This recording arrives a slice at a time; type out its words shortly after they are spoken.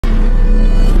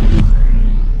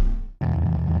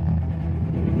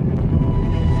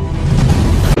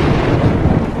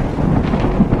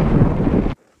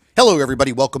Hello,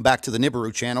 everybody. Welcome back to the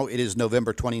Nibiru channel. It is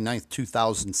November 29th,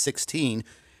 2016,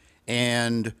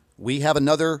 and we have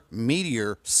another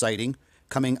meteor sighting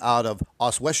coming out of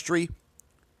Oswestry,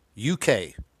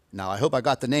 UK. Now, I hope I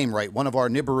got the name right. One of our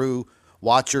Nibiru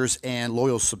watchers and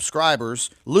loyal subscribers,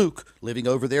 Luke, living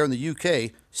over there in the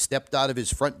UK, stepped out of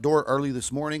his front door early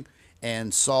this morning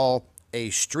and saw a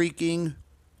streaking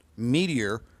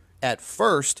meteor. At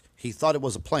first, he thought it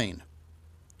was a plane.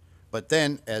 But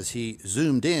then, as he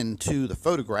zoomed in to the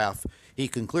photograph, he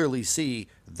can clearly see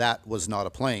that was not a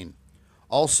plane.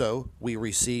 Also, we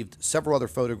received several other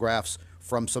photographs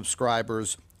from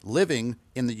subscribers living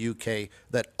in the UK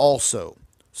that also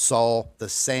saw the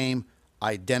same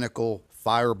identical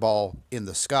fireball in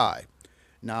the sky.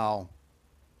 Now,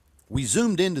 we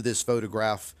zoomed into this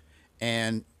photograph,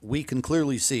 and we can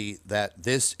clearly see that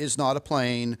this is not a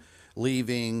plane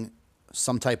leaving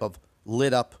some type of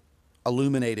lit up,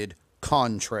 illuminated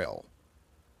contrail.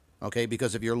 Okay,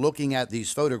 because if you're looking at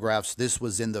these photographs, this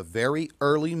was in the very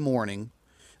early morning.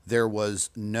 There was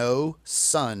no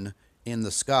sun in the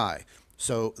sky.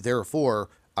 So therefore,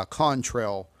 a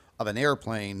contrail of an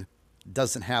airplane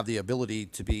doesn't have the ability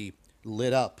to be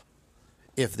lit up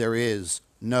if there is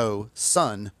no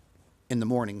sun in the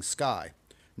morning sky.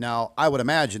 Now, I would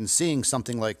imagine seeing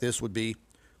something like this would be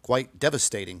quite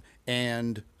devastating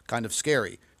and kind of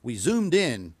scary. We zoomed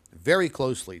in very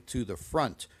closely to the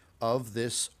front of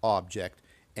this object,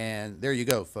 and there you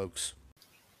go, folks.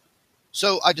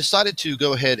 So I decided to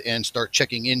go ahead and start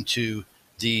checking into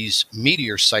these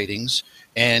meteor sightings,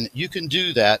 and you can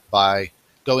do that by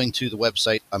going to the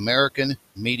website American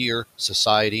Meteor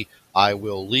Society. I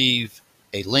will leave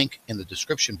a link in the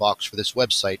description box for this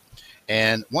website,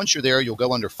 and once you're there, you'll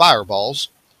go under fireballs,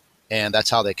 and that's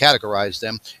how they categorize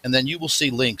them, and then you will see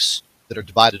links that are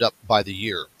divided up by the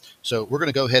year. So we're going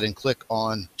to go ahead and click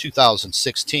on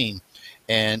 2016,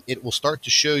 and it will start to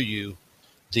show you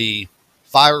the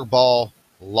fireball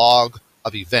log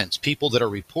of events, people that are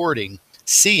reporting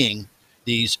seeing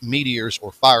these meteors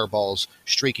or fireballs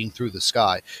streaking through the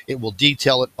sky. It will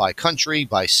detail it by country,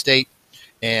 by state,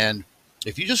 and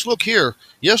if you just look here,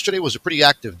 yesterday was a pretty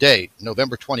active day,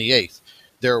 November 28th.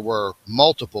 There were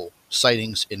multiple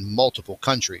sightings in multiple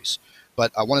countries,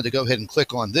 but I wanted to go ahead and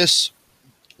click on this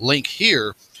link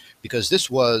here because this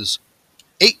was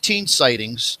 18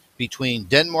 sightings between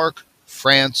Denmark,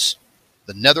 France,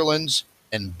 the Netherlands,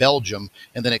 and Belgium,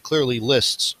 and then it clearly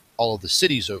lists all of the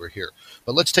cities over here.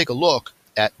 But let's take a look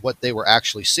at what they were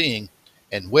actually seeing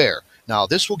and where. Now,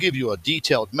 this will give you a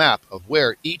detailed map of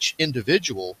where each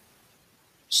individual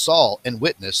saw and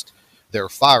witnessed their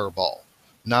fireball.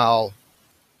 Now,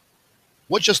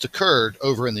 what just occurred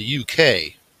over in the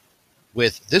UK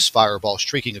with this fireball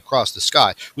streaking across the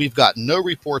sky? We've got no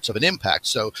reports of an impact,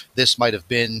 so this might have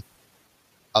been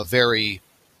a very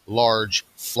large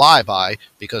flyby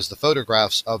because the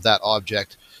photographs of that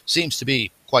object seems to be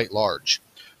quite large.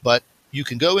 But you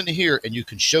can go into here and you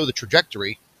can show the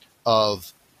trajectory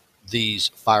of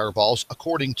these fireballs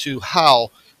according to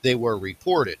how they were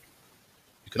reported.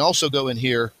 You can also go in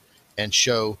here and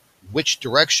show which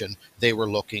direction they were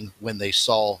looking when they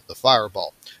saw the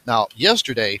fireball. Now,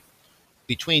 yesterday,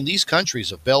 between these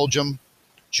countries of Belgium,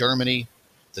 Germany,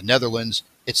 the Netherlands,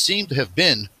 it seemed to have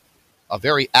been a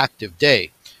very active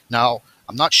day. Now,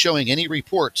 I'm not showing any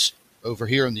reports over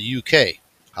here in the UK.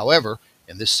 However,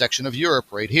 in this section of Europe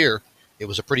right here, it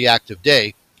was a pretty active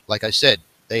day. Like I said,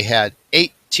 they had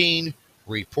 18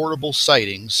 reportable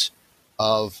sightings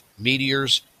of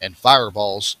meteors and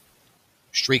fireballs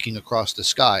streaking across the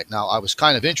sky. Now, I was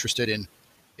kind of interested in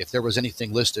if there was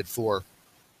anything listed for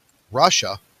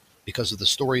Russia, because of the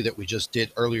story that we just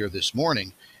did earlier this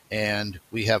morning, and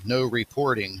we have no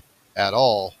reporting at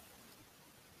all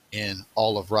in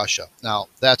all of Russia. Now,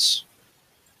 that's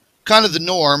kind of the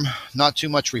norm. Not too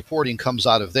much reporting comes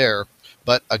out of there,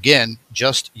 but again,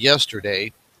 just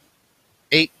yesterday,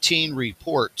 18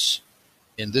 reports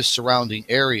in this surrounding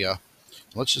area.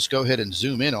 Let's just go ahead and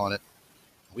zoom in on it.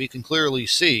 We can clearly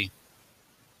see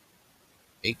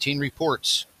 18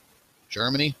 reports: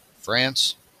 Germany,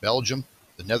 France, Belgium,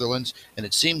 the Netherlands, and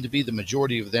it seemed to be the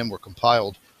majority of them were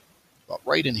compiled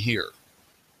right in here.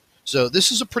 So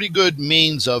this is a pretty good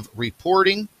means of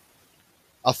reporting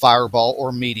a fireball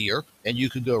or meteor, and you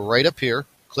can go right up here,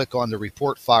 click on the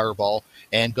report fireball,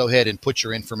 and go ahead and put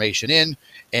your information in,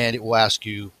 and it will ask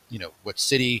you, what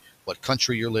city, what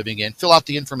country you're living in. Fill out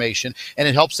the information, and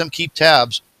it helps them keep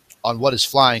tabs on what is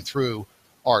flying through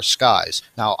our skies.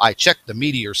 Now, I checked the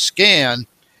meteor scan,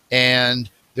 and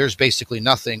there's basically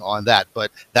nothing on that, but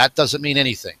that doesn't mean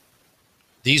anything.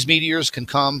 These meteors can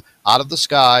come out of the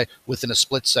sky within a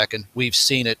split second. We've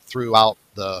seen it throughout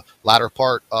the latter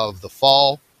part of the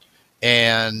fall.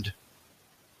 And,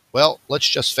 well, let's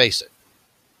just face it.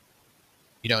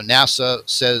 You know, NASA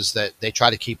says that they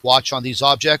try to keep watch on these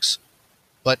objects,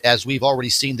 but as we've already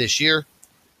seen this year,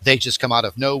 they just come out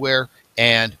of nowhere,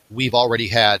 and we've already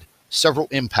had several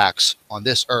impacts on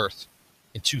this Earth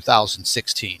in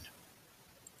 2016.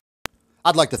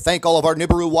 I'd like to thank all of our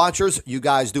Nibiru watchers. You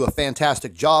guys do a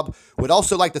fantastic job. Would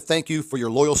also like to thank you for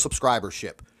your loyal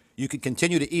subscribership. You can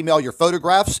continue to email your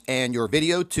photographs and your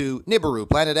video to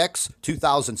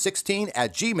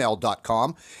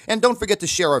NibiruPlanetX2016@gmail.com. And don't forget to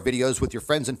share our videos with your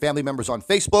friends and family members on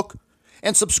Facebook.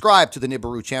 And subscribe to the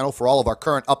Nibiru channel for all of our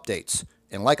current updates.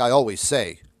 And like I always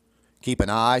say, keep an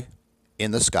eye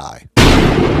in the sky.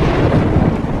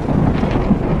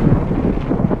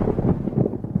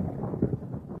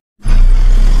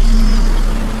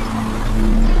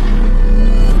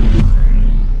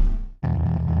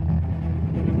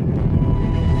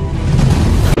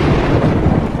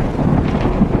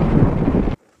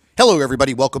 Hello,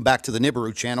 everybody. Welcome back to the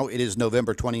Nibiru channel. It is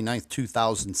November 29th,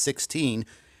 2016,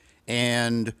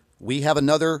 and we have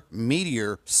another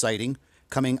meteor sighting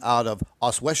coming out of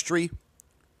Oswestry,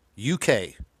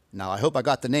 UK. Now, I hope I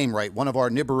got the name right. One of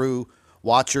our Nibiru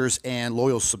watchers and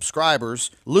loyal subscribers,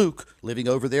 Luke, living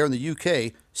over there in the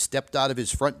UK, stepped out of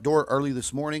his front door early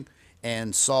this morning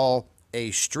and saw a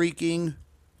streaking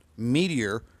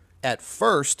meteor. At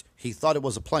first, he thought it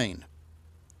was a plane.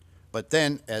 But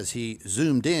then, as he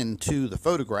zoomed in to the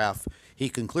photograph, he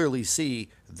can clearly see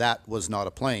that was not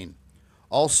a plane.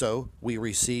 Also, we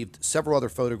received several other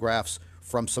photographs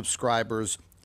from subscribers